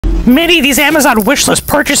Minnie, these Amazon wishlist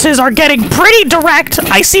purchases are getting pretty direct.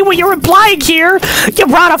 I see what you're implying here. You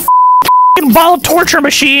brought a ball torture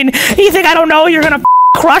machine. You think I don't know you're gonna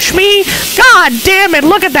crush me? God damn it,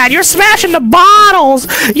 look at that. You're smashing the bottles.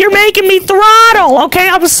 You're making me throttle. Okay,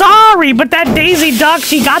 I'm sorry, but that Daisy Duck,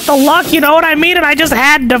 she got the luck, you know what I mean? And I just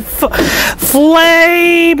had to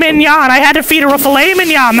filet mignon. I had to feed her a filet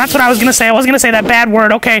mignon. That's what I was gonna say. I was gonna say that bad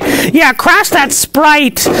word. Okay, yeah, crash that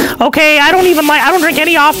Sprite. Okay, I don't drink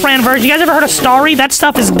any off-brand version. You guys ever heard of Starry? That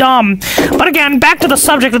stuff is dumb. But again, back to the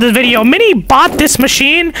subject of this video. Minnie bought this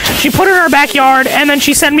machine. She put it in her backyard, and then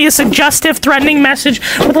she sent me a suggestive, threatening message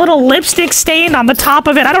with a little lipstick stain on the top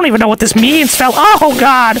of it. I don't even know what this means, fell. Oh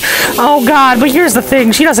God. Oh God. But here's the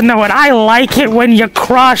thing. She doesn't know it. I like it when you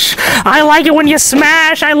crush. I like it when you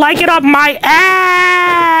smash. I like it up my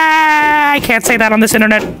ass. I can't say that on this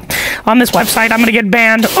internet. On this website. I'm gonna get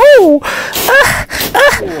banned. Oh!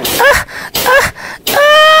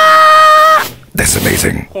 That's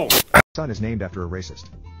amazing. My son is named after a racist.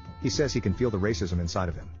 He says he can feel the racism inside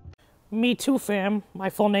of him. Me too, fam. My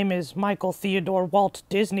full name is Michael Theodore Walt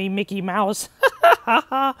Disney Mickey Mouse.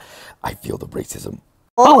 I feel the racism.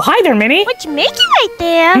 Oh, hi there, Minnie. What you making right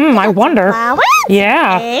there? I wonder. Flowers?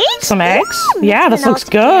 Yeah. Eggs? Some eggs? Mm, Yeah, this looks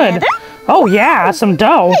good. together. Oh, yeah, some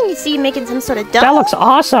dough. And you see you making some sort of dough. That looks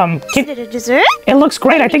awesome. Is it a dessert? It looks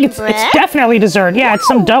great. I think it's bread? definitely dessert. Yeah, it's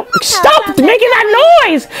some dough. Stop about making that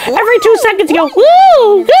noise! Every 2 seconds you go,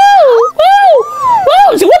 woo, woo, woo,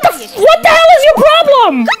 woo. So what the hell is your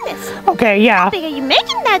problem? Goodness. Okay, yeah. How big are you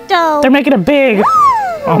making that dough? They're making it big.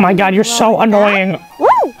 Oh my God, you're so annoying. Woo.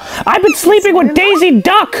 I've been sleeping with Daisy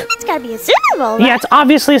Duck. It's gotta be a cinnamon roll, right? Yeah, it's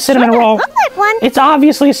obviously a cinnamon Sure roll. does look like one. It's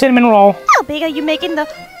obviously a cinnamon roll. How big are you making the...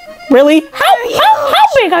 Really? How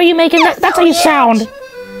big are you making that? That's how you sound.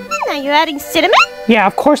 Now you're adding cinnamon? Yeah,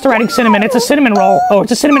 of course they're adding cinnamon. It's a cinnamon roll. Oh,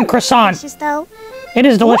 it's a cinnamon croissant. Delicious, though. It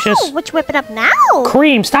is delicious. Whoa, what you whipping up now?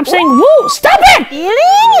 Cream. Stop saying woo. Stop it! Feeling?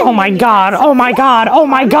 Oh my God. Oh my God. Oh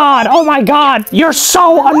my God. Oh my God. You're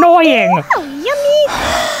so annoying. Oh, yummy.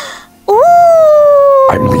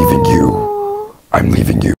 Ooh. I'm leaving you. I'm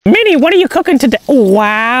leaving you. Minnie, what are you cooking today?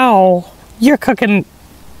 Wow. You're cooking.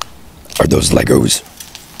 Are those Legos?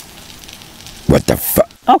 What the fuck?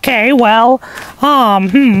 Okay, well, I'm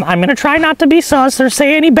gonna try not to be sus or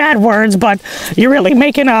say any bad words, but you're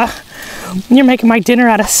making my dinner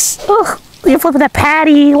out of, you're flipping that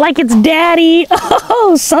patty like it's daddy.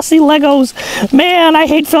 Oh, sussy Legos. Man, I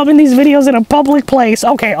hate filming these videos in a public place.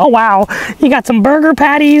 Okay, oh wow. You got some burger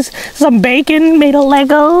patties, some bacon made of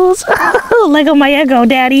Legos. Lego my ego,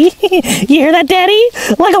 daddy. You hear that, daddy?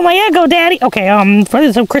 Lego my ego, daddy. Okay,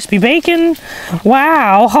 for some crispy bacon.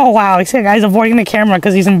 Wow. Oh wow. You see the guy's avoiding the camera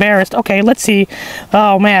because he's embarrassed. Okay, let's see.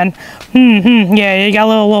 Oh man. Yeah, you got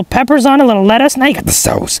little peppers on it, a little lettuce. Now you got The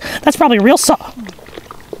sauce. that's probably real sauce.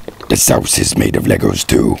 The sauce is made of Legos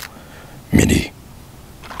too. Minnie,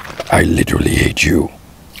 I literally hate you.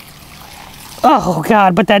 Oh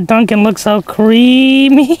God, but that Dunkin' looks so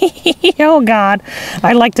creamy. Oh God,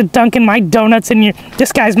 I like to dunk in my donuts in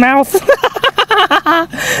this guy's mouth.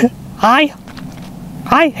 Hi.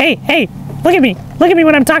 Hi, hey, look at me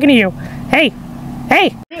when I'm talking to you. Hey.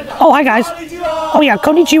 Oh, hi guys. Oh yeah,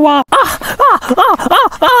 konnichiwa.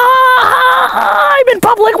 I'm in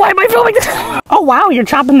public, why am I filming this? Oh wow, you're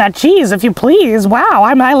chopping that cheese, if you please. Wow,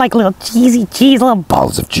 I like little cheesy cheese, little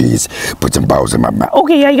Balls of cheese. Put some balls in my mouth.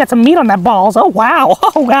 Okay, yeah, you got some meat on that balls. Oh, wow.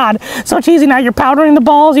 Oh, God. So cheesy. Now you're powdering the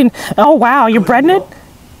balls. Oh, wow. You're breading it?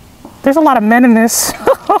 There's a lot of men in this.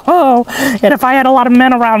 And if I had a lot of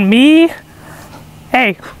men around me...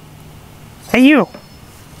 Hey. Hey, you.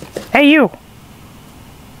 Hey, you.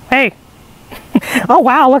 Hey. Oh,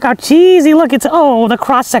 wow. Look how cheesy. Look, oh, the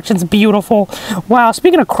cross-section's beautiful. Wow.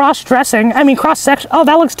 Speaking of cross-dressing, cross-section. Oh,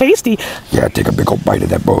 that looks tasty. Yeah, take a big old bite of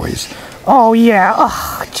that, boys. Oh, yeah.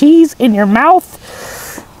 Oh, cheese in your mouth.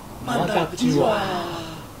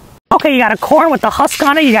 Okay, you got a corn with the husk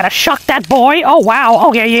on it. You got to shuck that boy. Oh, wow.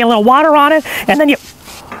 Okay, you get a little water on it. And then you...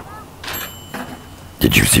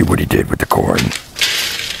 Did you see what he did with the corn?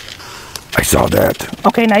 I saw that.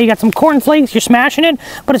 Okay, now you got some corn flakes. You're smashing it,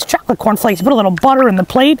 but it's chocolate corn flakes. You put a little butter in the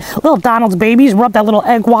plate. Little Donald's babies. Rub that little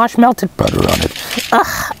egg wash melted... Butter on it.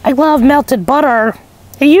 Ugh, I love melted butter.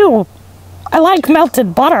 Hey, you. I like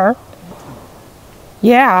melted butter.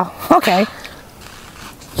 Yeah, okay.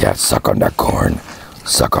 Yeah, suck on that corn.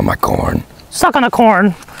 Suck on my corn. Suck on a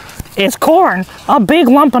corn. It's corn. A big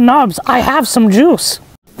lump of nubs. I have some juice.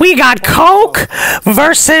 We got Coke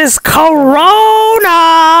versus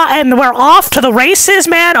Corona, and we're off to the races,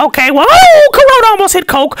 man. Okay, well, oh, Corona almost hit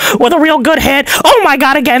Coke with a real good hit. Oh my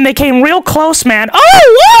God, again, they came real close, man.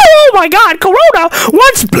 Oh my God, Corona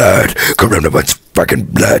wants Blood. Corona wants fucking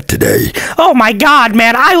blood today. Oh my God,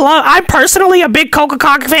 man! I'm personally a big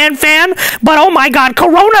Coca-Cola fan, but oh my God,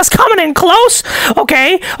 Corona's coming in close.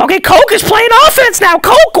 Okay, Coke is playing offense now.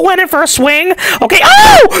 Coke went in for a swing. Okay,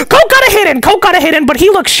 oh, Coke got a hit in, but he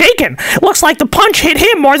looks shaken. Looks like the punch hit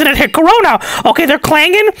him more than it hit Corona. Okay, they're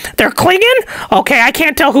clinging. Okay, I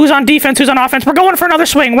can't tell who's on defense, who's on offense. We're going for another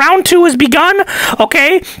swing. Round 2 has begun.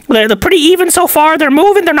 Okay, they're pretty even so far. They're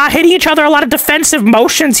moving. They're not hitting each other. A lot of defensive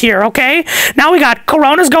motions here. Okay, now we got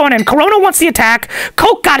Corona's going in. Corona wants the attack.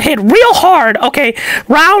 Coke got hit real hard. Okay,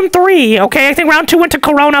 round 3. Okay, I think round 2 went to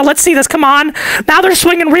Corona. Let's see this. Come on. Now they're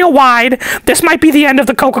swinging real wide. This might be the end of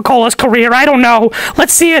the Coca-Cola's career. I don't know.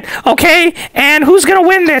 Let's see it. Okay, and who's gonna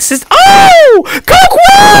win this? Oh! Coke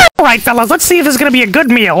won! All right, fellas, let's see if this is gonna be a good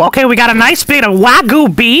meal. Okay, we got a nice bit of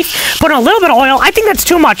Wagyu beef. Put in a little bit of oil. I think that's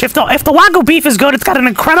too much. If the Wagyu beef is good, it's got an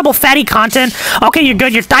incredible fatty content. Okay, you're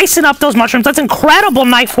good. You're dicing up those mushrooms. That's incredible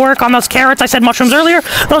knife work on those carrots. I said mushrooms earlier.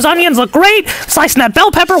 Those onions look great. Slicing that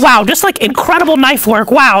bell pepper. Wow, just like incredible knife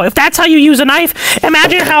work. Wow, if that's how you use a knife,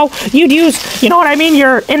 imagine how you'd use, you know what I mean?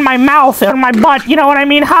 You're in my mouth or my butt. You know what I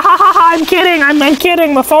mean? Ha ha ha ha. I'm kidding. I'm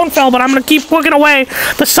kidding. The phone fell, but I'm going to keep looking away.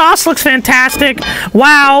 The sauce looks fantastic.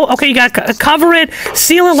 Wow. Okay, you got to cover it,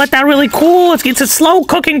 seal it, let that really cool. It's a slow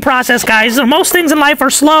cooking process, guys. Most things in life are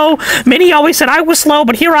slow. Minnie always said I was slow,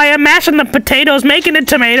 but here I am mashing the potatoes, making a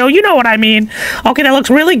tomato. You know what I mean? Okay, that looks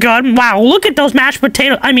really good. Wow, look at those mashed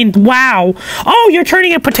potatoes. I mean, wow. Oh, you're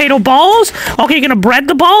turning in potato balls? Okay, you're going to bread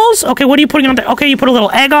the balls? Okay, what are you putting on there? Okay, you put a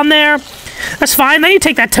little egg on there. That's fine. Then you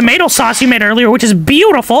take that tomato sauce you made earlier, which is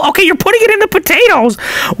beautiful. Okay, you're putting it in the potatoes.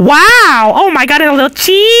 Wow. Oh my God, and a little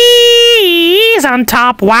cheese on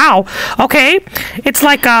top. Wow. Okay. It's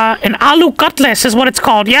like an aloo cutlass is what it's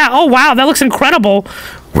called. Yeah. Oh, wow. That looks incredible.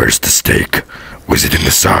 Where's the steak? Was it in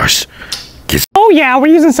the sauce? Oh, yeah. We're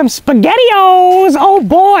using some SpaghettiOs. Oh,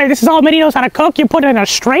 boy. This is all Minnie knows how to cook. You put it in a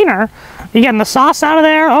strainer. You getting the sauce out of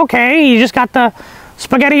there? Okay. You just got the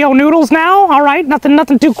SpaghettiO noodles now. All right,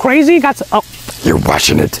 nothing too crazy. Got some, oh. You're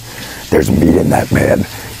washing it. There's meat in that, man.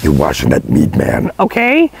 You're washing that meat, man.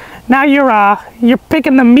 Okay. Now you're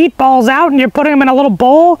picking the meatballs out and you're putting them in a little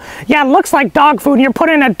bowl. Yeah, it looks like dog food. And you're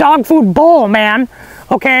putting in a dog food bowl, man.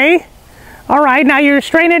 Okay. All right. Now you're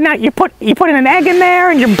straining. Now you putting an egg in there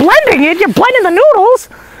and you're blending it. You're blending the noodles.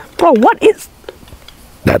 Bro, what is?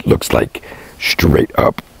 That looks like straight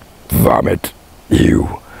up vomit.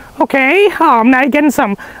 Ew. Okay, now you're getting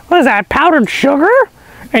some, what is that, powdered sugar?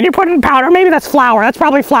 And you're putting powder, maybe that's flour. That's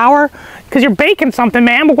probably flour, because you're baking something,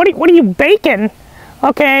 man. But what are you baking?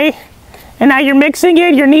 Okay, and now you're mixing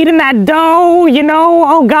it, you're kneading that dough, you know,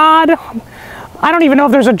 oh God. I don't even know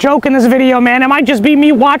if there's a joke in this video, man. It might just be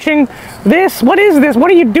me watching this. What is this?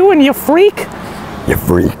 What are you doing, you freak? You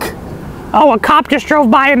freak. Oh, a cop just drove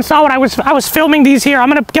by and saw what I was filming these here. I'm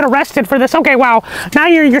gonna get arrested for this. Okay, wow. Now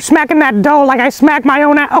you're smacking that dough like I smack my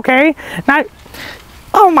own. Okay. Now,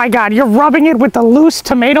 oh my God, you're rubbing it with the loose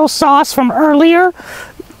tomato sauce from earlier.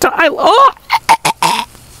 I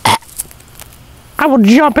will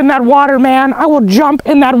jump in that water, man. I will jump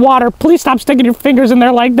in that water. Please stop sticking your fingers in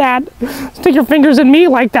there like that. Stick your fingers in me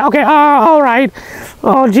like that. Okay. All right.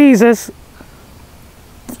 Oh Jesus.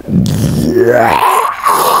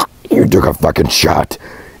 Yeah. You took a fucking shot.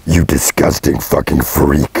 You disgusting fucking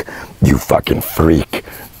freak. You fucking freak.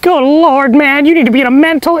 Good Lord, man. You need to be in a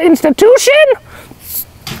mental institution?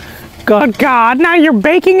 Good God. Now you're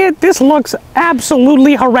baking it? This looks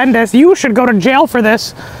absolutely horrendous. You should go to jail for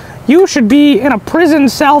this. You should be in a prison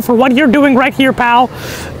cell for what you're doing right here, pal.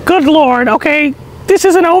 Good Lord. Okay. This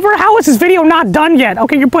isn't over? How is this video not done yet?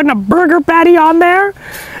 Okay, you're putting a burger patty on there?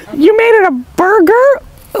 You made it a burger?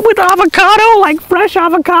 With avocado, like fresh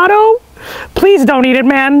avocado? Please don't eat it,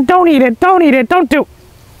 man. Don't eat it. Don't eat it. Don't do.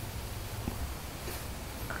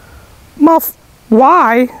 Muff,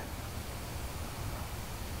 why?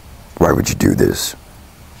 Why would you do this?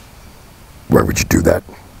 Why would you do that?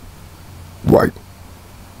 Why?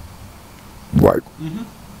 Why?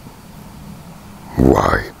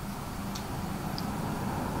 Why?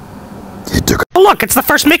 He took. Oh, look, it's the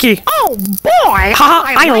first Mickey. Oh, boy.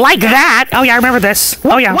 I like that. Oh, yeah, I remember this.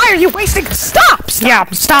 Oh, yeah. Why are you wasting? Stop. Yeah,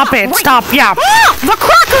 stop it. Stop. Yeah. The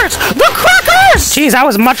crackers. The crackers. Jeez, that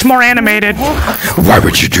was much more animated. Why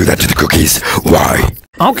would you do that to the cookies? Why?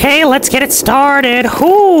 Okay, let's get it started.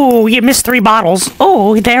 Ooh, you missed 3 bottles.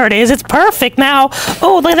 Oh, there it is. It's perfect now.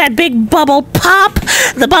 Oh, look at that big bubble pop.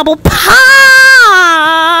 The bubble pop.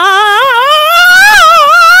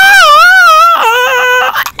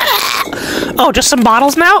 Oh, just some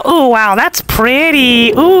bottles now? Ooh, wow, that's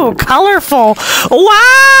pretty. Ooh, colorful.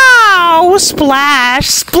 Wow! Wow! Splash!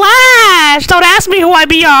 Splash! Don't ask me who I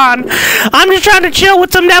be on. I'm just trying to chill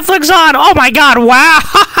with some Netflix on. Oh my god,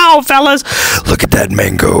 wow, fellas. Look at that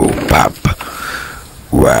mango pop.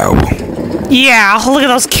 Wow. Yeah, look at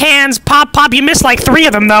those cans. Pop, pop. You missed like 3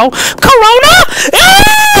 of them, though. Corona?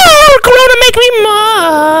 Oh, Corona make me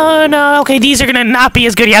moan. Okay, these are gonna not be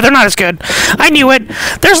as good. Yeah, they're not as good. I knew it.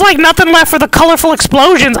 There's like nothing left for the colorful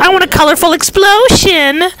explosions. I want a colorful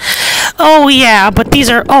explosion. Oh, yeah, but these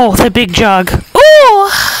are... Oh, the big jug. Ooh.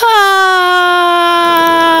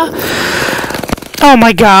 Oh,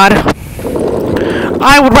 my God.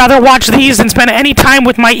 I would rather watch these than spend any time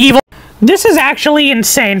with my evil... This is actually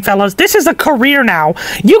insane, fellas. This is a career now.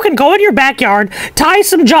 You can go in your backyard, tie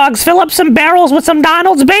some jugs, fill up some barrels with some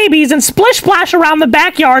Donald's babies, and splish splash around the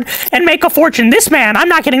backyard and make a fortune. This man, I'm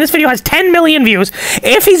not kidding, this video has 10 million views.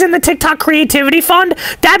 If he's in the TikTok Creativity Fund,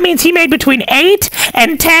 that means he made between $8,000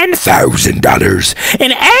 and $10,000.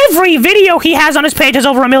 And every video he has on his page has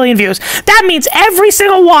over 1 million views. That means every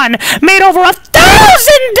single one made over $1,000!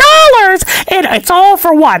 And it's all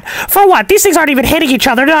for what? For what? These things aren't even hitting each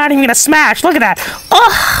other. They're not even gonna smash. Look at that.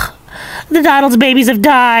 Ugh. The Donald's babies have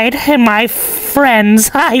died. And my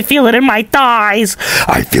friends, I feel it in my thighs.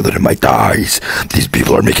 I feel it in my thighs. These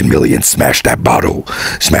people are making millions. Smash that bottle.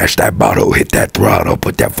 Smash that bottle. Hit that throttle.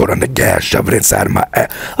 Put that foot on the gas. Shove it inside of my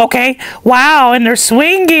ass. Okay. Wow. And they're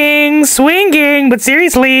swinging. Swinging. But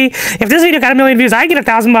seriously, if this video got 1 million views, I get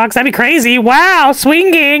 $1,000. That'd be crazy. Wow.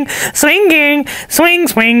 Swinging. Swinging. Swing,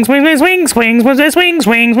 swing, swing, swing, swing, swing, swing, swing,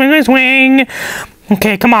 swing, swing, swing.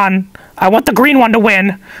 Okay, come on. I want the green one to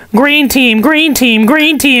win. Green team, green team,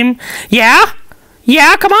 green team. Yeah?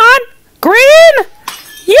 Yeah, come on. Green?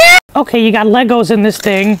 Yeah! Okay, you got Legos in this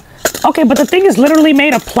thing. Okay, but the thing is literally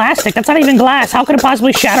made of plastic. That's not even glass. How could it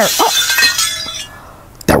possibly shatter? Oh.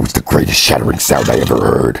 That was the greatest shattering sound I ever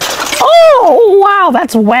heard. Oh, wow,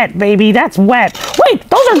 that's wet, baby. That's wet. Wait,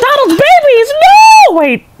 those are Donald's babies. No!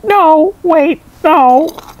 Wait, no, wait,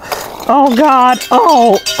 no. Oh, God.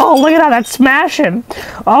 Oh, look at how that's smashing.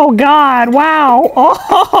 Oh, God. Wow.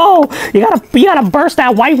 Oh, you gotta burst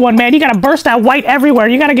that white one, man. You gotta burst that white everywhere.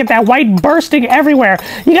 You gotta get that white bursting everywhere.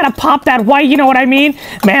 You gotta pop that white, you know what I mean?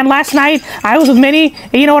 Man, last night, I was with Minnie,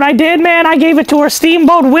 and you know what I did, man? I gave it to her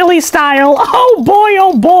Steamboat Willie style. Oh, boy,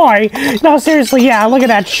 oh, boy. No, seriously, yeah, look at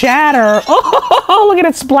that shatter. Oh, look at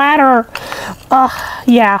it splatter.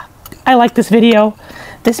 Yeah, I like this video.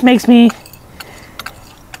 This makes me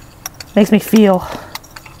feel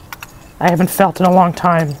I haven't felt in a long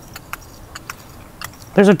time.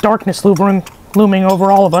 There's a darkness looming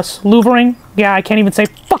over all of us. Louvering? Yeah, I can't even say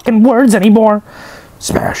fucking words anymore.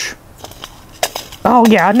 Smash. Oh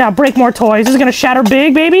yeah, now break more toys. This is gonna shatter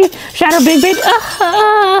big, baby. Shatter big, baby.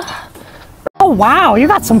 Oh wow, you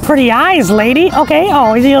got some pretty eyes, lady. Okay,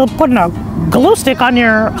 oh, you're putting a glue stick on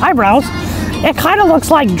your eyebrows. It kind of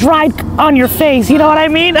looks like dried on your face, you know what I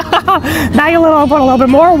mean? Now you put a little bit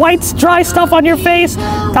more white, dry stuff on your face.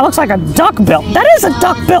 That looks like a duck bill. That is a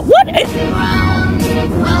duck bill. What?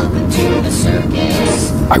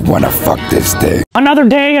 I want to fuck this thing. Another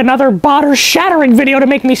day, another botter shattering video to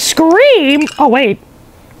make me scream. Oh, wait.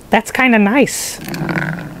 That's kind of nice.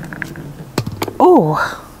 Oh.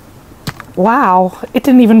 Wow. It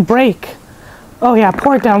didn't even break. Oh, yeah.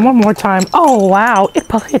 Pour it down one more time. Oh, wow.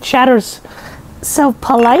 It shatters so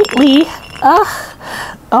politely.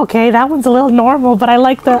 Okay, that one's a little normal, but I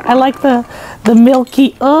like the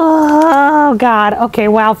milky. Oh God. Okay,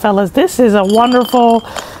 wow, fellas, this is a wonderful.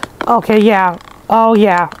 Okay, yeah. Oh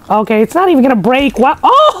yeah. Okay, it's not even gonna break. Wow.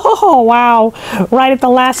 Oh wow. Right at the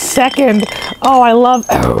last second. Oh, I love.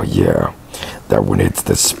 Oh yeah, that one hits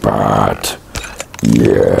the spot.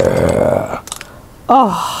 Yeah.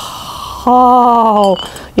 Oh,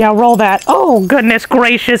 yeah, roll that. Oh, goodness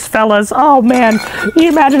gracious, fellas. Oh, man. Can you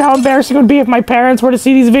imagine how embarrassing it would be if my parents were to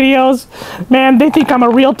see these videos? Man, they think I'm a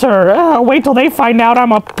realtor. Wait till they find out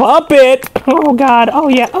I'm a puppet. Oh, God. Oh,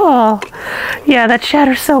 yeah. Oh, yeah, that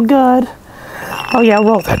shatter's so good. Oh, yeah,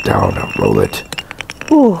 roll that down. Roll it.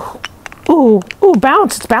 Ooh. Ooh, ooh,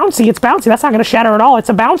 bounce. It's bouncy. It's bouncy. That's not going to shatter at all. It's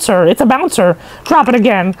a bouncer. It's a bouncer. Drop it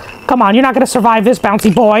again. Come on, you're not going to survive this,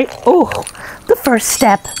 bouncy boy. Ooh, the first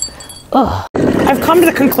step. Ugh. I've come to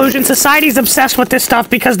the conclusion society's obsessed with this stuff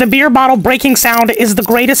because the beer bottle breaking sound is the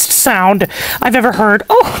greatest sound I've ever heard.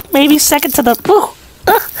 Oh, maybe second to the...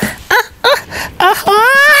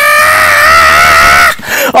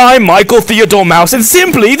 I'm Michael Theodore Mouse, and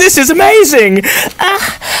simply, this is amazing!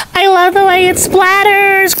 I love the way it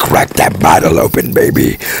splatters! Crack that bottle open,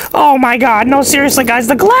 baby. Oh my God, no, seriously, guys,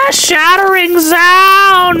 the glass shattering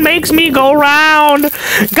sound makes me go round.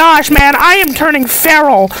 Gosh, man, I am turning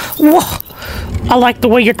feral. Whoa. I like the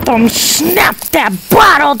way your thumb snapped that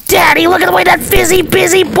bottle, Daddy. Look at the way that fizzy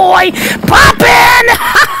busy boy poppin'.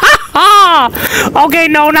 Okay,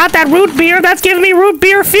 no, not that root beer. That's giving me root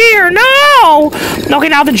beer fear. No. Okay,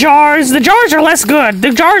 now the jars. The jars are less good.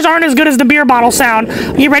 The jars aren't as good as the beer bottle sound.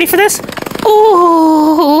 Are you ready for this?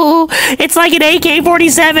 Ooh, it's like an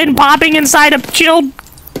AK-47 popping inside a chilled.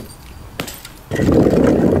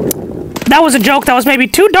 That was a joke. That was maybe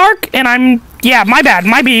too dark, and yeah, my bad.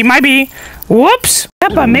 Might be. Whoops.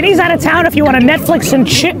 Peppa, Minnie's out of town if you want to Netflix and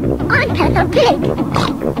shit. I'm Peppa Pig.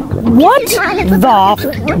 What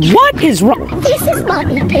what is wrong? This is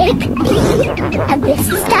Mommy Pig. And this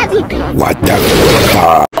is Daddy Pig. What the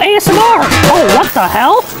fuck? ASMR. Oh, what the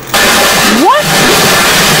hell? What?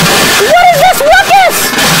 What is this ruckus?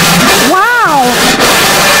 Wow.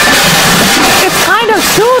 It's kind of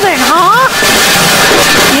soothing, huh?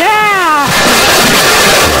 Yeah.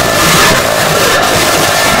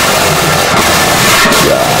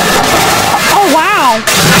 Oh, wow.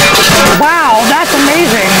 Wow, that's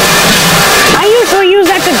amazing. I usually use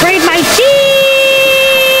that to grate my cheese.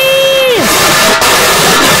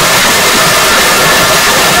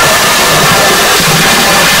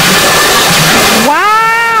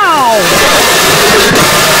 Wow.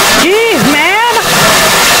 Jeez, man.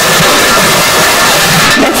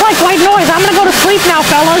 It's like white noise. I'm gonna go to sleep now,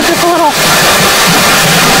 fellas. Just a little.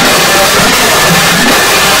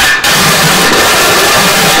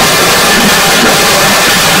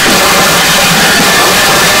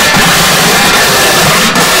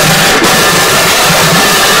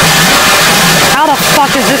 How the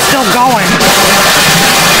fuck is this still going?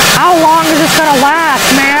 How long is this gonna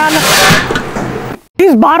last, man?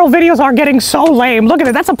 These bottle videos are getting so lame. Look at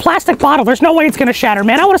it. That's a plastic bottle. There's no way it's gonna shatter,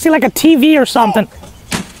 man. I want to see like a TV or something.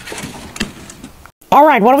 All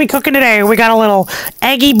right, what are we cooking today? We got a little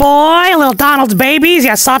eggy boy, a little Donald's babies.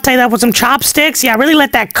 Yeah, saute that with some chopsticks. Yeah, really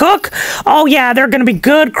let that cook. Oh, yeah, they're going to be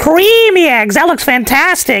good creamy eggs. That looks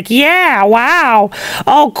fantastic. Yeah, wow.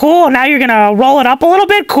 Oh, cool. Now you're going to roll it up a little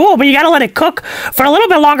bit. Cool, but you got to let it cook for a little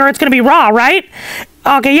bit longer. It's going to be raw, right?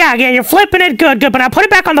 Okay, yeah, you're flipping it. Good. But now put it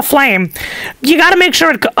back on the flame. You got to make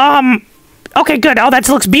sure it... Okay, good. Oh, that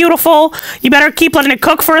looks beautiful. You better keep letting it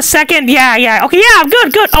cook for a second. Yeah. Okay, yeah,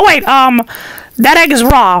 good. Oh, wait, that egg is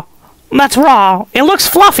raw. That's raw. It looks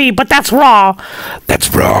fluffy, but that's raw. That's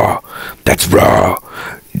raw.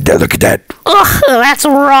 Look at that. Ugh, that's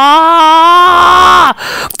raw.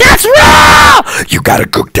 That's raw! You gotta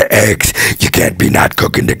cook the eggs. You can't be not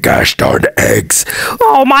cooking the gosh darn eggs.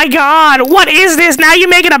 Oh my god, what is this? Now you're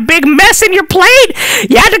making a big mess in your plate?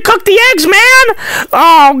 You had to cook the eggs, man?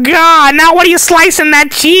 Oh god, now what are you slicing that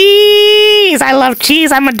cheese? I love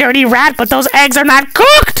cheese, I'm a dirty rat, but those eggs are not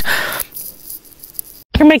cooked!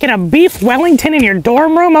 You're making a beef Wellington in your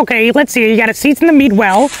dorm room? Okay, let's see. You got to season the meat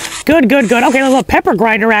well. Good. Okay, a little pepper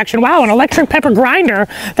grinder action. Wow, an electric pepper grinder.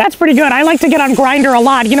 That's pretty good. I like to get on Grinder a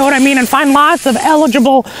lot, you know what I mean? And find lots of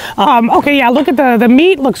eligible... okay, yeah, look at the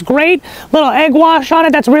meat. Looks great. Little egg wash on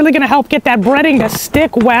it. That's really going to help get that breading to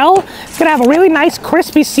stick well. It's going to have a really nice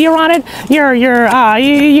crispy sear on it.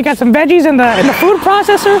 You got some veggies in the food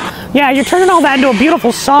processor. Yeah, you're turning all that into a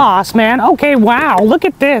beautiful sauce, man. Okay, wow. Look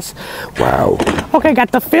at this. Wow. Okay,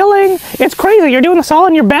 got the filling. It's crazy. You're doing this all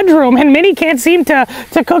in your bedroom, and Minnie can't seem to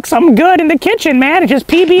cook something good in the kitchen, man. It's just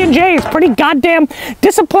PB&J. It's pretty goddamn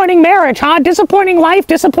disappointing marriage, huh? Disappointing life,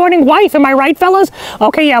 disappointing wife. Am I right, fellas?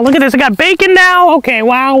 Okay, yeah, look at this. I got bacon now. Okay,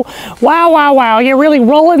 wow. You're really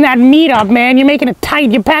rolling that meat up, man. You're making it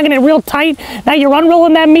tight. You're packing it real tight. Now you're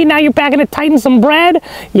unrolling that meat. Now you're packing it tight in some bread.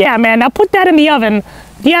 Yeah, man. Now put that in the oven.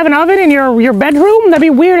 Do you have an oven in your bedroom? That'd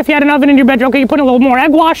be weird if you had an oven in your bedroom. Okay, you put a little more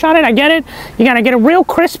egg wash on it. I get it. You gotta get it real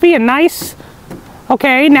crispy and nice.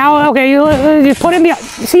 Okay, now, okay, you put in the...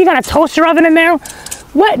 See, you got a toaster oven in there?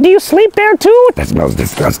 What? Do you sleep there too? That smells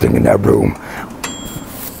disgusting in that room.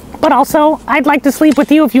 But also, I'd like to sleep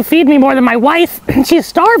with you if you feed me more than my wife. She's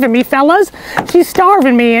starving me, fellas. She's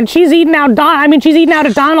starving me, and she's eating out. She's eating out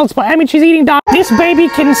at Donald's. She's eating. This baby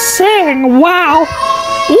can sing. Wow.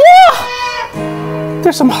 Yeah.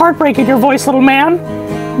 There's some heartbreak in your voice, little man.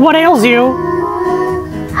 What ails you? No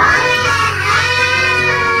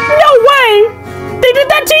way! They did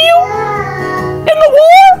that to you? In the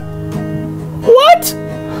war? What?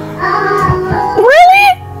 Really?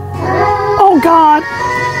 Oh, God.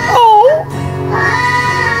 Oh.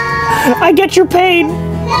 I get your pain.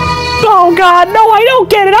 Oh, God. No, I don't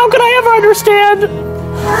get it. How could I ever understand?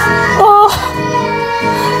 Oh.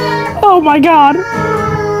 Oh, my God.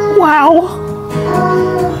 Wow.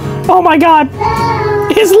 Oh my god.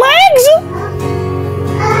 His legs?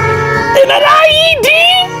 In an IED?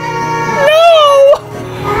 No!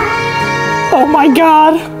 Oh my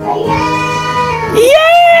god.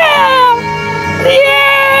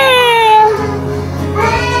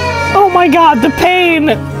 God, the pain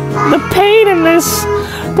in this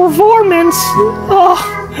performance.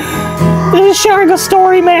 Oh, this is sharing a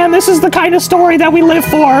story, man. This is the kind of story that we live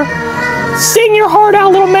for. Sing your heart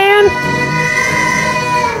out, little man.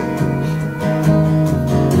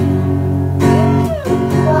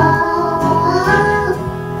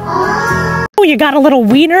 Oh, you got a little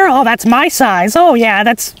wiener? Oh, that's my size. Oh, yeah,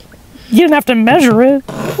 that's... You didn't have to measure it.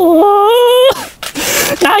 Oh,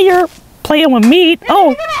 now you're playing with meat.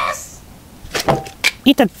 Oh.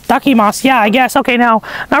 Eat the takimas. Yeah, I guess. Okay, now,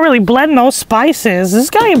 not really blend those spices. Is this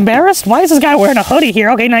guy embarrassed? Why is this guy wearing a hoodie here?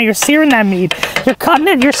 Okay, now you're searing that meat. You're cutting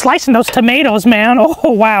it. You're slicing those tomatoes, man.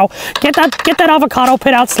 Oh, wow. Get that avocado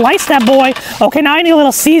pit out. Slice that boy. Okay, now I need a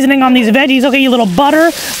little seasoning on these veggies. Okay, you little butter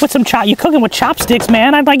with some You cooking with chopsticks,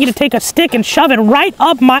 man. I'd like you to take a stick and shove it right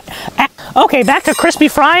up my... Okay, back to crispy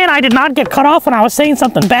frying. I did not get cut off when I was saying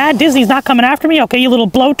something bad. Disney's not coming after me. Okay, you little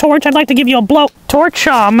blowtorch. I'd like to give you a blowtorch.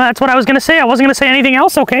 That's what I was going to say. I wasn't going to say anything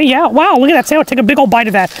else. Okay, yeah. Wow, look at that sandwich. Take a big old bite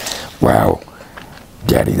of that. Wow.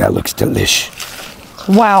 Daddy, that looks delish.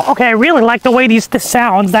 Wow. Okay, I really like the way this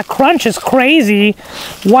sounds. That crunch is crazy.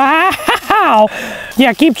 Wow.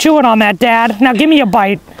 Yeah, keep chewing on that, Dad. Now give me a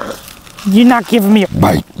bite. You're not giving me a...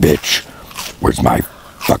 Bite, bitch. Where's my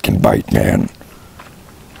fucking bite, man?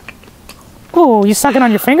 Ooh, you sucking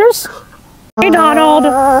on your fingers? Hey, Donald.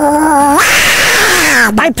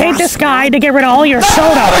 I paid this guy to get rid of all your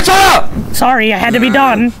soda. My soda! Sorry, I had to be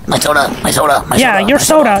done. My soda! Yeah, your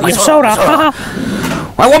soda. Your soda. Haha.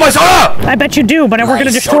 I want my soda! I bet you do, but we're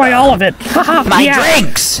gonna destroy all of it. Haha. My Yeah.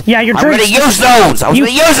 drinks! Yeah, your I'm drinks. gonna use those! I was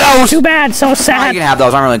gonna use those! Too bad, so You sad. can have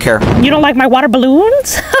those, I don't really care. You don't like my water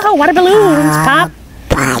balloons? Water balloons, Pop.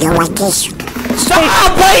 I don't like this.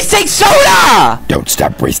 Stop wasting soda! Don't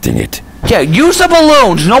stop wasting it. Yeah, use the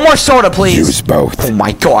balloons. No more soda, please. Use both. Oh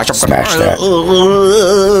my gosh. Smash that.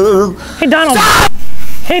 Hey, Donald. Stop!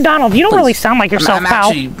 Hey, Donald, you don't really sound like yourself, I'm pal.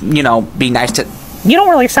 actually, being nice to... You don't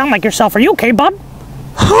really sound like yourself. Are you okay, bud?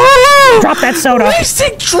 Drop that soda.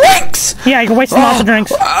 Wasting drinks! Yeah, you're wasting lots of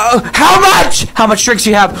drinks. How much? How much drinks do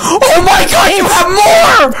you have? Oh my god, you have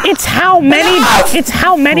more! It's how many. Enough! It's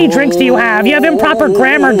how many drinks do you have? You have improper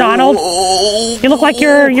grammar, Donald. You look like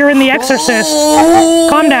you're in The Exorcist.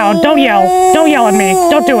 Calm down. Don't yell. Don't yell at me.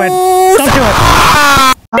 Don't do it. Don't do it.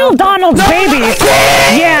 Still Donald's baby.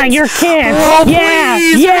 Yeah, your kids. Oh, Yeah,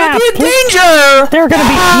 please, yeah. they're gonna be in danger! They're gonna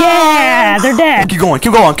be. Yeah, they're dead. Keep going,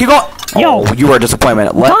 keep going, keep going! Yo. Oh, you are a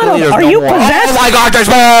disappointment. Donald, There's are no you more. possessed? Oh my god, there's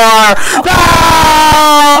more!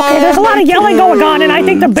 Okay, there's a lot of yelling going on, and I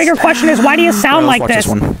think the bigger question is, why do you sound like Watch this?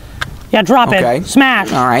 one. Yeah, drop Okay. it.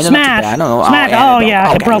 Smash. All right, not too Smash. bad. No, Smash. oh, Oh,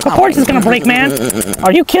 yeah, it okay. broke. Of course it's gonna break, man.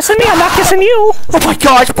 Are you kissing me? I'm not kissing you. Oh my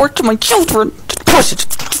gosh, work to my children. Push it.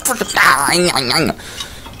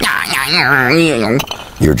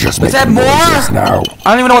 You're just Is that making more? noises now.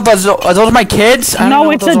 I don't even know what those are. Those my kids? I don't No,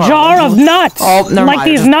 know it's what a those jar are. of nuts. Oh, never like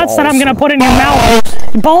mind, these just nuts that I'm balls. gonna put in your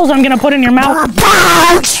mouth. Balls I'm gonna put in your mouth.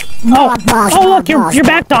 Oh, look, you're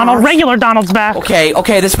back, Donald. Regular Donald's back.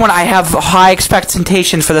 Okay, this one I have high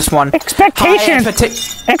expectations for this one. Expectations. Never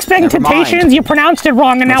Expectations. mind. You pronounced it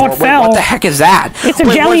wrong, and now it Wait, fell. what the heck is that? It's a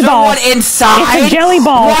Wait, jelly was there ball. one inside? It's a jelly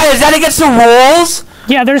ball. Why is that against the rules?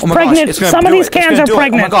 Yeah, there's Oh my pregnant. gosh, it's gonna Some of do these it. It's cans gonna are do it.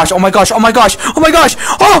 pregnant. Oh my gosh! Oh my gosh! Oh my gosh! Oh my gosh!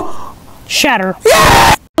 Oh! Shatter.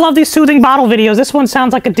 I love these soothing bottle videos. This one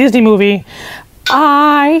sounds like a Disney movie.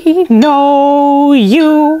 I know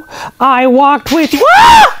you. I walked with you.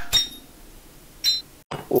 Ah!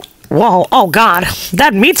 Whoa, oh God,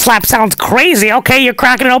 that meat slap sounds crazy. Okay, you're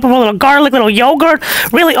cracking it open with a little garlic, little yogurt,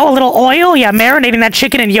 really, oh, a little oil. Yeah, marinating that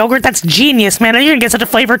chicken in yogurt. That's genius, man. You're gonna get such a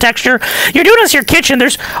flavor texture. You're doing this in your kitchen.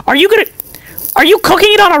 Are you cooking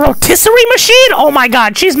it on a rotisserie machine? Oh my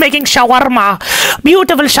God, she's making shawarma.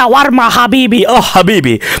 Beautiful shawarma, Habibi. Oh,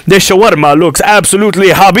 Habibi, the shawarma looks absolutely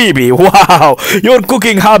Habibi. Wow, you're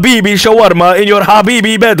cooking Habibi shawarma in your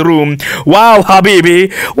Habibi bedroom. Wow,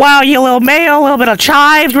 Habibi. Wow, you little mayo, a little bit of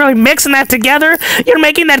chives, really mixing that together. You're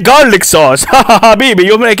making that Garlic sauce. Habibi,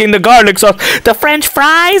 you're making the garlic sauce. the French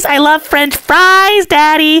fries. I love French fries,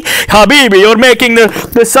 Daddy. Habibi, you're making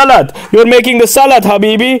the salad. You're making the salad,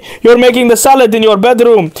 Habibi. You're making the salad in your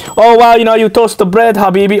bedroom. Oh, wow, you toast the bread,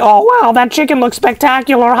 Habibi. Oh wow, that chicken looks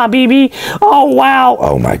spectacular, Habibi. Oh wow.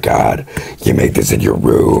 Oh my god. You make this in your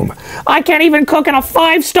room. I can't even cook in a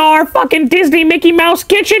 5-star fucking Disney Mickey Mouse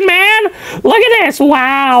kitchen, man. Look at this.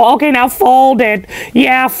 Wow. Okay, now fold it.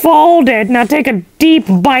 Yeah, fold it. Now take a deep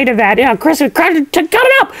bite of that. Yeah, Chris, cut it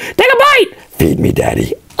up. Take a bite. Feed me,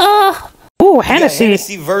 Daddy. Ooh, Hennessy.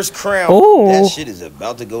 Hennessy versus Crown. Ooh. That shit is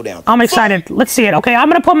about to go down. I'm excited. Let's see it. Okay, I'm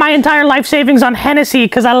gonna put my entire life savings on Hennessy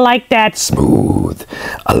because I like that. Smooth.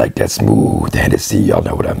 I like that smooth Hennessy. Y'all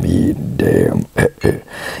know what I mean. Damn.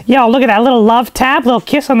 Yo, look at that little love tap, little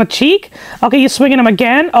kiss on the cheek. Okay, you swinging him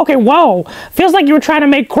again. Okay, whoa. Feels like you were trying to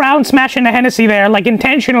make Crown smash into Hennessy there, like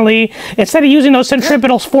intentionally. Instead of using those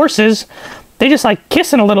centripetal forces, they just like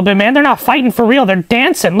kissing a little bit, man. They're not fighting for real. They're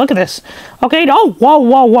dancing. Look at this. Okay, oh, whoa,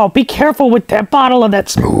 whoa, whoa. Be careful with that bottle of that.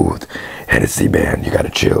 Smooth Hennessy, man. You gotta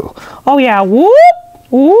chill. Oh, yeah. Whoop.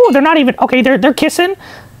 Ooh, they're not even. Okay, they're kissing.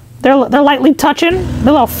 They're lightly touching. They're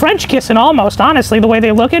a little French kissing almost, honestly, the way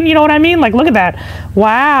they're looking. You know what I mean? Like, look at that.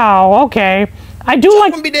 Wow, okay. I do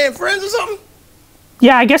like... Want to be damn friends or something?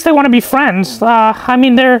 Yeah, I guess they want to be friends. I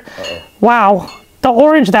mean, they're... Wow. The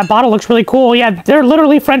orange, that bottle looks really cool. Yeah, they're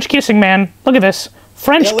literally French kissing, man. Look at this.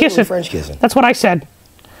 French kissing. French kissing. That's what I said.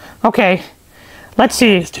 Okay. Let's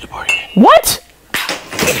see. What?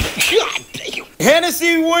 God damn.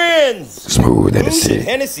 Hennessy wins. Smooth Hennessy.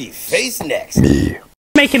 Hennessy face next. Me.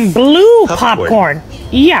 Making blue popcorn.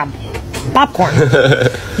 Yeah. Popcorn.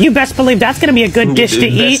 You best believe that's going to be a good dish to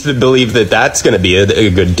eat. Best believe that that's going to be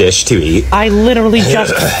a good dish to eat. I literally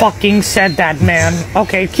just fucking said that, man.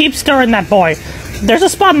 Okay, keep stirring that boy. There's a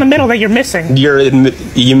spot in the middle that you're missing.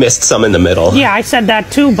 You missed some in the middle. Yeah, I said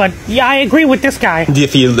that too, but yeah, I agree with this guy.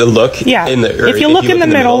 If you look, yeah, if you look in the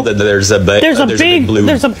middle, there's a big blue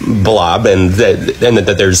blob, and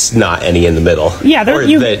that there's not any in the middle. Yeah, or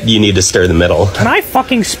that you need to stir the middle. Can I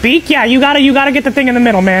fucking speak? Yeah, you gotta get the thing in the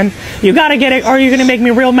middle, man. You gotta get it, or you're gonna make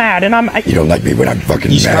me real mad. And you don't like me when I'm fucking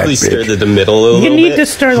mad. You should probably stir the middle a little bit. You need to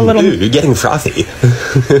stir the little. Ooh, you're getting frothy.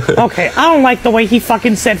 Okay, I don't like the way he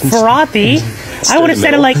fucking said frothy. I would have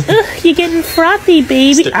said it like, ugh, you're getting frothy,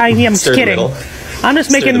 baby. I'm just kidding. I'm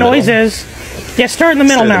just making noises. Yeah, stir it in the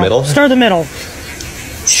middle now. Stir the middle.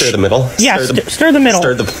 Stir the middle. Yeah, stir the middle.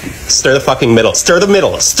 Stir the fucking middle. Stir the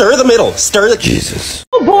middle. Stir the middle. Stir the... Jesus.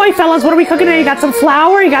 Oh boy, fellas, what are we cooking today? You got some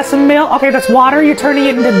flour, you got some milk. Okay, that's water. You're turning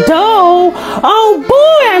it into dough. Oh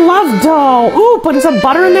boy, I love dough. Ooh, putting some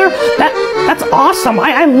butter in there. That's awesome.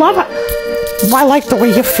 I love it. I like the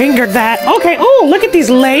way you fingered that. Okay, oh, look at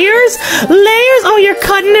these layers. Layers. Oh, you're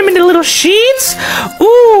cutting them into little sheets.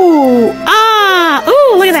 Ooh,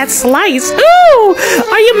 ooh, look at that slice. Ooh,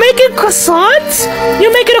 are you making croissants?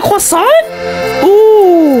 You making a croissant?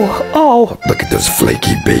 Ooh, oh. Look at those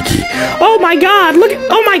flaky bakey. Oh my God, look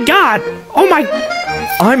at, oh my God. Oh my.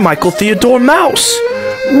 I'm Michael Theodore Mouse.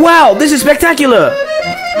 Wow, this is spectacular.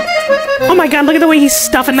 Oh my God, look at the way he's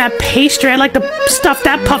stuffing that pastry. I'd like to stuff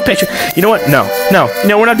that puff pastry. You know what? No,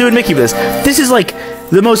 we're not doing Mickey this. This is like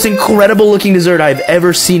the most incredible looking dessert I've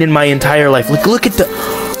ever seen in my entire life. Look at the...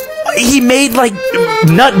 He made like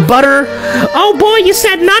nut butter. Oh boy, you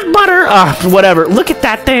said nut butter. Whatever. Look at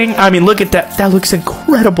that thing. I mean, look at that. That looks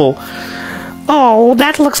incredible. Oh,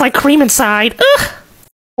 that looks like cream inside. Ugh.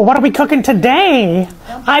 What are we cooking today?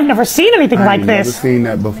 I've never seen anything like this. I've never seen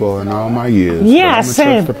that before in all my years. Yeah, so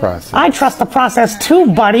same. Trust the process. I trust the process too,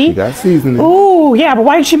 buddy. You got seasoning. Ooh, yeah, but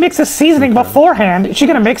why did she mix the seasoning beforehand? Is she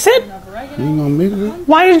gonna mix it? You ain't gonna mix it?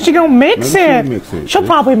 Why didn't she go mix it? Mix it? She'll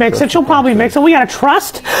probably mix it. She'll probably mix it. We gotta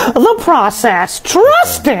trust the process.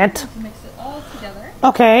 Trust it.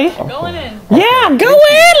 Okay. Going in. Yeah, go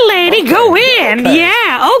in, lady. Go in.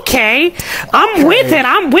 Yeah, okay. I'm with it.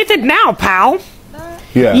 I'm with it now, pal.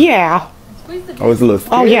 Yeah. Yeah. Oh, it's a little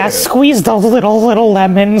scared. Oh yeah, squeeze those little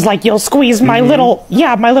lemons like you'll squeeze my little,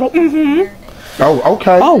 my little, Oh,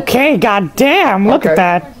 okay. Okay, goddamn, look at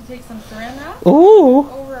that. Take some saran wrap Ooh.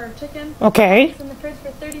 over our chicken. Okay. In the fridge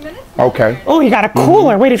for 30 minutes. Okay. Oh, you got a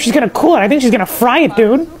cooler. Wait, if she's gonna cool it, I think she's gonna fry it,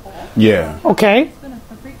 dude. Yeah. Okay.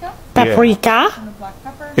 Paprika.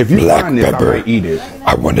 If you Black find this, pepper. I might eat it.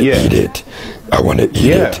 I want to eat it. I want to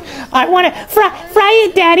eat it. I want to fry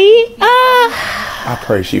it, Daddy. I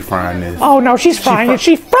pray she frying this. Oh no, she's frying it.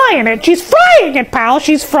 She's frying it. She's frying it, pal.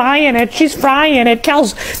 She's frying it. She's frying it.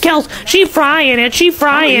 Kels, she frying it. She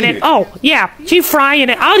frying it. Oh yeah, she frying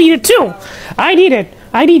it. I'll eat it too. I'd eat it.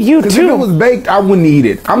 I'd eat you too. If it was baked, I wouldn't eat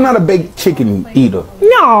it. I'm not a baked chicken eater.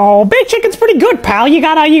 No, baked chicken's pretty good, pal. You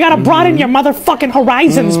gotta broaden your motherfucking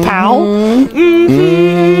horizons, pal.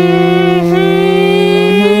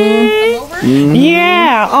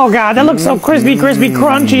 Yeah. Oh God, that looks so crispy,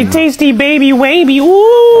 crunchy, tasty, baby, wavy.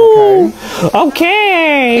 Ooh.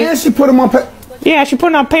 Okay. And she put them on. Yeah, she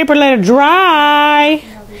put it on paper, let it dry.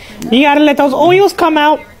 You gotta let those oils come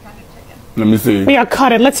out. Let me see. We gotta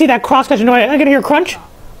cut it. Let's see that cross section. I gotta hear a crunch.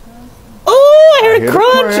 Oh, I hear the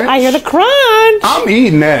crunch. I hear the crunch. I'm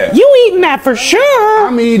eating that. You eating that for sure.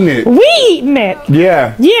 I'm eating it. We eating it.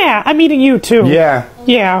 Yeah. Yeah, I'm eating you too. Yeah.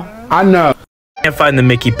 Yeah. I know. Can't find the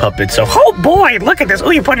Mickey puppet, so Oh boy, look at this. Oh,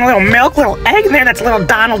 you're putting a little milk, little egg in there. That's little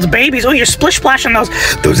Donald's babies. Oh, you're splish splashing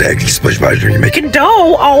those eggs, you splish splash, you're making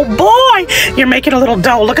dough. Oh boy, you're making a little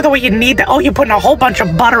dough. Look at the way you knead that. Oh, you're putting a whole bunch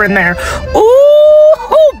of butter in there.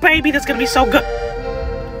 Ooh, baby, that's gonna be so good.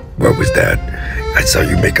 What was that? I saw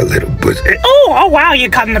you make a little Oh wow, you're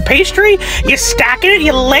cutting the pastry, you're stacking it,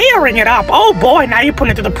 you're layering it up. Oh boy, now you're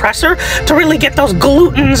putting it through the presser to really get those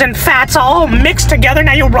glutens and fats all mixed together.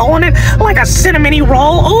 Now you're rolling it like a cinnamony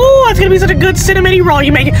roll. Oh, it's gonna be such a good cinnamony roll.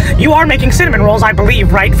 You are making cinnamon rolls, I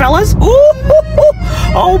believe, right, fellas? Ooh,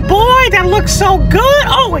 oh boy, that looks so good.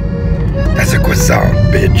 Oh, that's a croissant,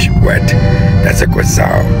 bitch. What? That's a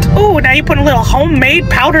croissant. Oh, now you're putting a little homemade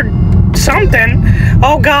powdered something.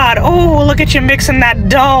 Oh God. Oh, look at you mixing that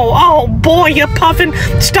dough. Oh boy, you're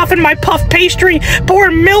stuffing my puff pastry,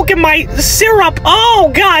 pouring milk in my syrup.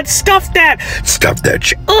 Oh God, stuff that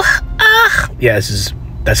shit. yeah,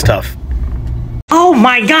 that's tough. Oh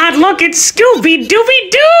my God, look, it's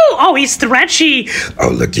Scooby-Dooby-Doo! Oh, he's stretchy. Oh,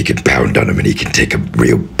 look, you can pound on him and he can take a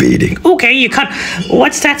real beating. Okay, you cut.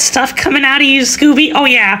 What's that stuff coming out of you, Scooby? Oh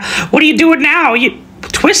yeah, what are you doing now? You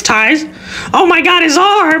twist ties? Oh my God, his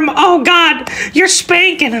arm! Oh God, you're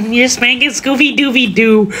spanking him. You're spanking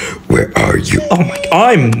Scooby-Dooby-Doo. Where are you? Oh my God.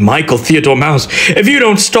 I'm Michael Theodore Mouse. If you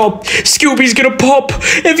don't stop, Scooby's gonna pop.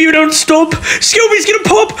 If you don't stop, Scooby's gonna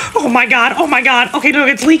pop. Oh my God, oh my God. Okay, no,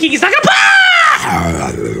 it's leaking. He's not gonna pop!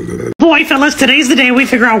 Boy, fellas, today's the day we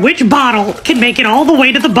figure out which bottle can make it all the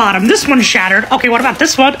way to the bottom. This one's shattered. Okay, what about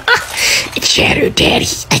this one? It's shattered, Daddy.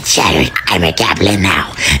 It's shattered. I'm a goblin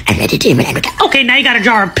now. Okay, now you got a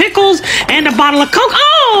jar of pickles and a bottle of Coke.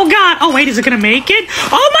 Oh, God. Oh, wait, is it going to make it?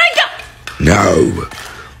 Oh, my God. No.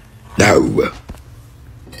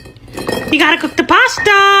 You got to cook the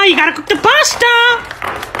pasta. You got to cook the pasta.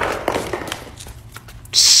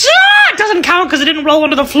 It doesn't count because it didn't roll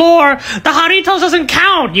onto the floor. The Doritos doesn't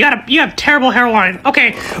count. You have terrible hairline.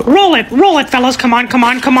 Okay, roll it, fellas. Come on.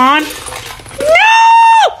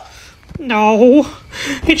 No,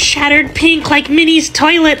 it's shattered pink like Minnie's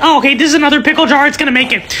toilet. Oh, okay, this is another pickle jar. It's gonna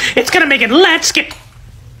make it. Let's get.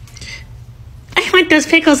 I want those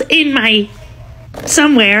pickles in my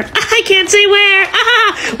somewhere. I can't say where.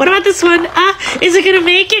 What about this one? Is it gonna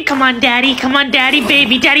make it? Come on, Daddy,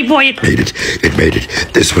 baby, Daddy boy. It made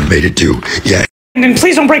it. This one made it too. Yeah. And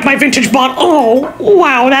please don't break my vintage bottle. Oh,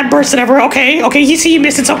 wow, that bursted ever. Okay, you see you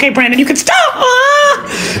missed. It's okay, Brandon. You can stop.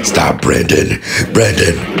 Stop, Brandon.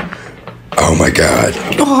 Oh my God.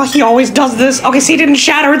 Oh, he always does this. Okay, see, it didn't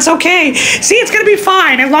shatter. It's okay. See, it's gonna be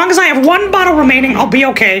fine. As long as I have one bottle remaining, I'll be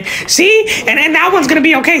okay. See? And that one's gonna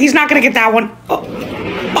be okay. He's not gonna get that one.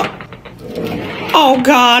 Oh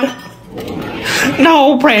God.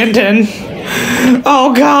 No, Brandon.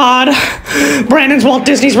 Oh God. Brandon's Walt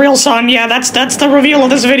Disney's real son. Yeah, that's the reveal of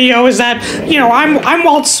this video, is that, you know, I'm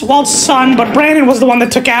Walt's son, but Brandon was the one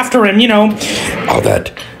that took after him, you know. All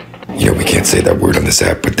that. You know, we can't say that word on this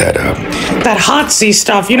app, but that Hotsy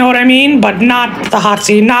stuff, you know what I mean? But not the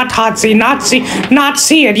Hotsy, not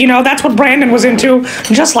see it, you know? That's what Brandon was into,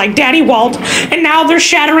 just like Daddy Walt. And now they're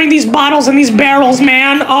shattering these bottles and these barrels,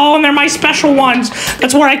 man. Oh, and they're my special ones.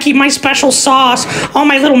 That's where I keep my special sauce. All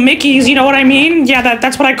my little Mickeys, you know what I mean? Yeah,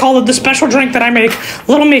 that's what I call it, the special drink that I make.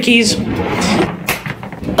 Little Mickeys.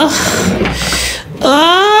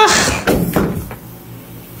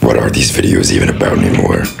 What are these videos even about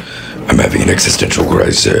anymore? I'm having an existential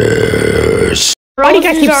crisis. Why do you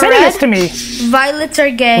guys keep sending this to me? Violets are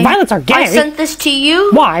gay. Violets are gay? I sent this to you.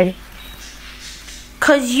 Why?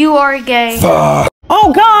 'Cause you are gay. Fuck.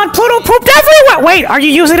 Oh God, Pluto pooped everywhere! Wait, are you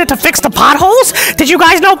using it to fix the potholes? Did you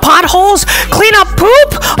guys know potholes clean up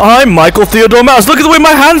poop? I'm Michael Theodore Mouse. Look at the way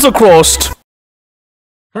my hands are crossed.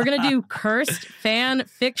 We're gonna do cursed fan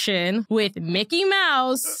fiction with Mickey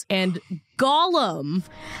Mouse and Gollum.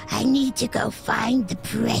 I need to go find the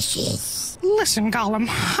precious. Listen, Gollum,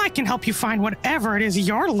 I can help you find whatever it is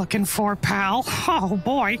you're looking for, pal. Oh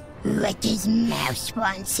boy. What does Mouse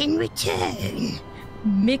want in return?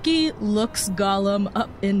 Mickey looks Gollum up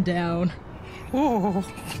and down. Oh.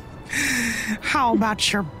 How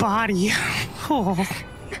about your body? Oh.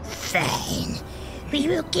 Fine. We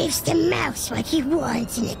will give the mouse what he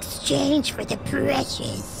wants in exchange for the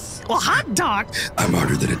precious. Well, hot dog! I'm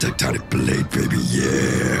harder than a tectonic plate, baby,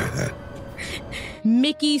 yeah.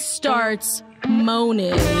 Mickey starts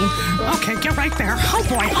moaning. Okay, get right there. Oh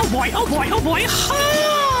boy, oh boy, oh boy, oh boy.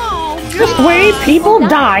 Oh, this way people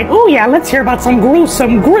died. Oh yeah, let's hear about some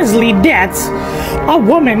gruesome, grisly deaths. A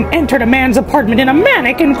woman entered a man's apartment in a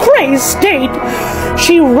manic and crazed state. She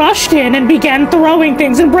she rushed in and began throwing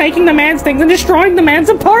things and breaking the man's things and destroying the man's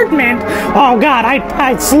apartment. Oh God,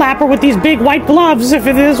 I'd slap her with these big white gloves if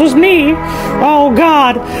this was me. Oh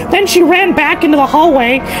God. Then she ran back into the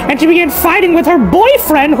hallway and she began fighting with her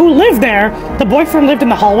boyfriend who lived there. The boyfriend lived in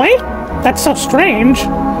the hallway? That's so strange.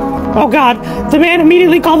 Oh God, the man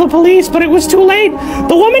immediately called the police, but it was too late.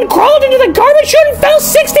 The woman crawled into the garbage chute and fell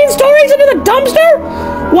 16 stories into the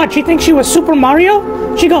dumpster? What, she thinks she was Super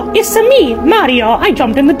Mario? She go, it's me, Mario. I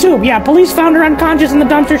jumped in the tube. Yeah, police found her unconscious in the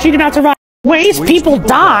dumpster. She did not survive. Ways people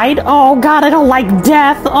died. Oh God, I don't like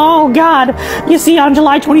death. Oh God. You see, on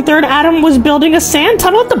July 23rd, Adam was building a sand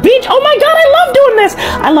tunnel at the beach. Oh my God, I love doing this.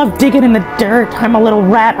 I love digging in the dirt. I'm a little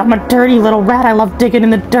rat. I'm a dirty little rat. I love digging in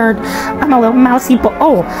the dirt. I'm a little mousy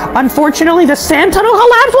oh, unfortunately, the sand tunnel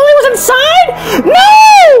collapsed while he was inside?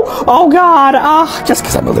 No! Oh God. Just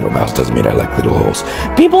because I'm a little mouse doesn't mean I like little holes.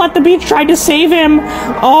 People at the beach tried to save him.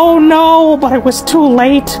 Oh no, but it was too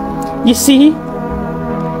late. You see?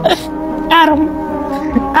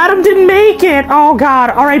 Adam didn't make it. Oh God,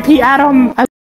 R.I.P. Adam.